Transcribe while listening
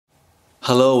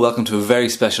Hello, welcome to a very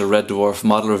special Red Dwarf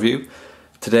model review.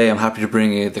 Today I'm happy to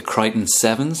bring you the Kryten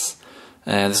Sevans.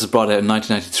 This was brought out in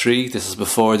 1993. This is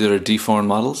before the other deformed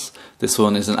models. This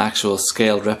one is an actual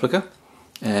scaled replica.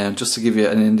 Just to give you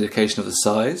an indication of the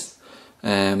size,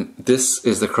 this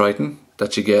is the Kryten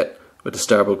that you get with the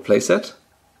Starbuck playset.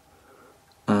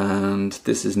 And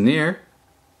this is near,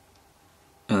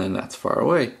 and then that's far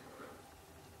away.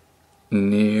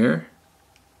 Near,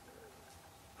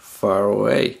 far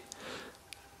away.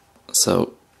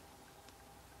 So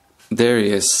there he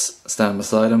is, standing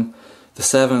beside him. The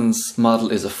Sevans model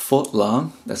is a foot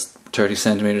long, that's 30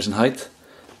 centimeters in height,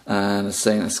 and it's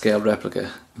saying a scaled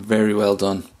replica. Very well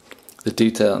done. The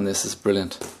detail in this is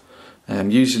brilliant.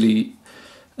 Usually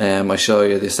I show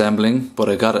you the assembling, but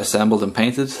I got it assembled and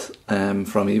painted from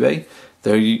eBay.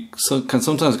 They can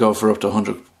sometimes go for up to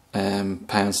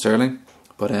 £100 sterling,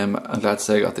 but I'm glad to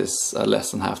say I got this at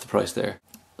less than half the price there.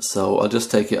 So I'll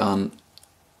just take you on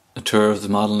a tour of the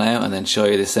model now and then show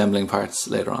you the assembling parts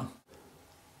later on.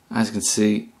 As you can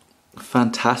see,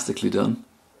 fantastically done.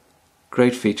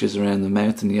 Great features around the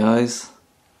mouth and the eyes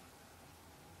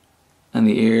and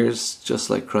the ears, just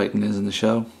like Kryten is in the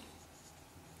show.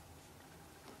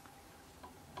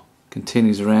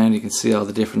 Continues around, you can see all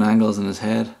the different angles in his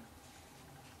head.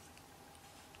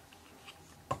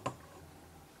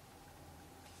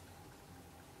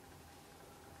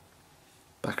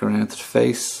 Back around to the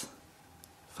face.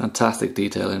 Fantastic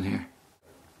detail in here.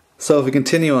 So if we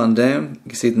continue on down, you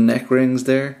can see the neck rings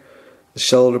there, the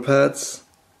shoulder pads,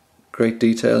 great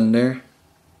detail in there.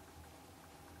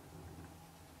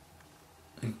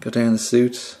 And go down the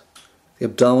suit, the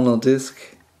abdominal disc,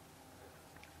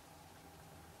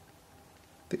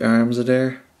 the arms are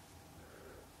there,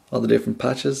 all the different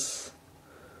patches,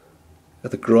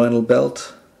 got the groinal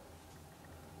belt.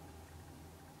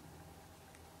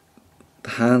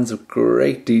 The hands have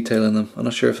great detail in them. I'm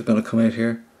not sure if they're going to come out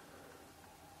here,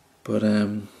 but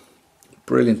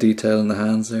brilliant detail in the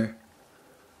hands there.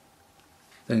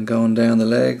 Then going down the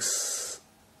legs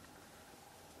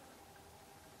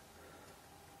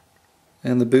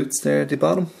and the boots there at the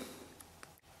bottom.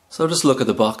 So just look at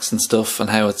the box and stuff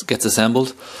and how it gets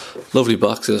assembled. Lovely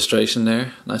box illustration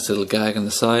there, nice little gag on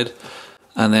the side.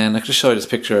 And then I could just show you this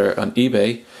picture on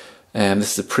eBay.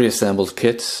 This is a pre-assembled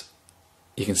kit.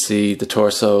 You can see the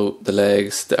torso, the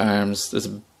legs, the arms. There's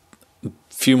a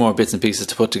few more bits and pieces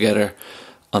to put together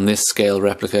on this scale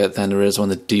replica than there is on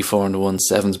the deformed one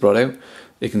Sevans brought out.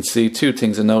 You can see two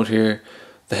things to note here.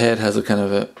 The head has a kind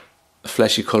of a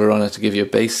fleshy colour on it to give you a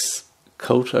base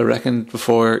coat, I reckon,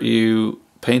 before you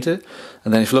paint it.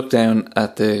 And then if you look down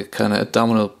at the kind of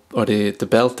abdominal, or the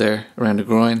belt there around the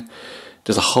groin,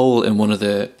 there's a hole in one of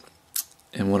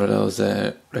those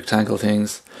rectangle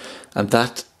things, and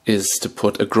that is to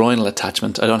put a groinal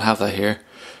attachment. I don't have that here,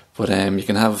 but you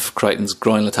can have Kryten's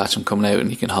groinal attachment coming out and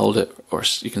you can hold it, or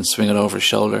you can swing it over his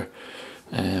shoulder.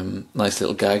 Nice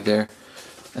little gag there.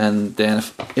 And then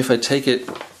if I take it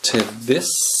to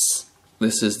this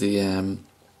is the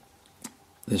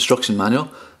instruction manual.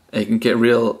 You can get a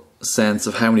real sense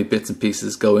of how many bits and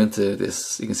pieces go into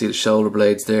this. You can see the shoulder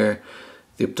blades there,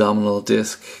 the abdominal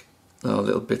disc, all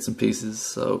little bits and pieces.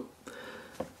 So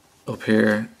up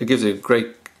here, it gives you a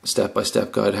great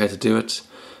step-by-step guide how to do it.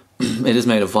 It is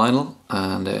made of vinyl,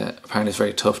 and apparently it's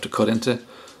very tough to cut into.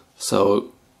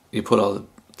 So you put all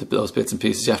those bits and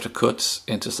pieces you have to cut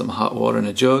into some hot water in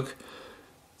a jug,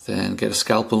 then get a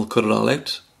scalpel, cut it all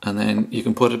out, and then you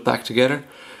can put it back together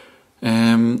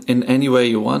in any way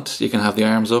you want. You can have the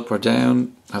arms up or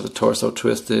down, have the torso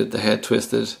twisted, the head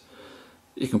twisted.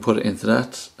 You can put it into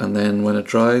that, and then when it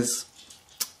dries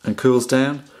and cools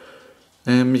down,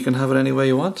 you can have it any way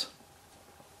you want.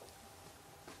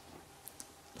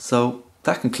 So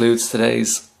that concludes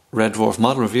today's Red Dwarf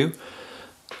model review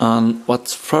on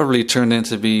what's probably turned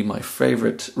into be my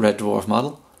favourite Red Dwarf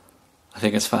model. I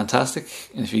think it's fantastic,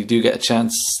 and if you do get a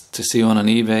chance to see one on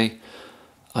eBay,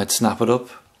 I'd snap it up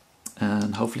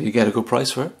and hopefully you get a good price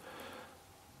for it.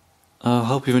 I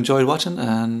hope you've enjoyed watching,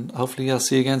 and hopefully I'll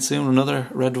see you again soon with another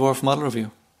Red Dwarf model review.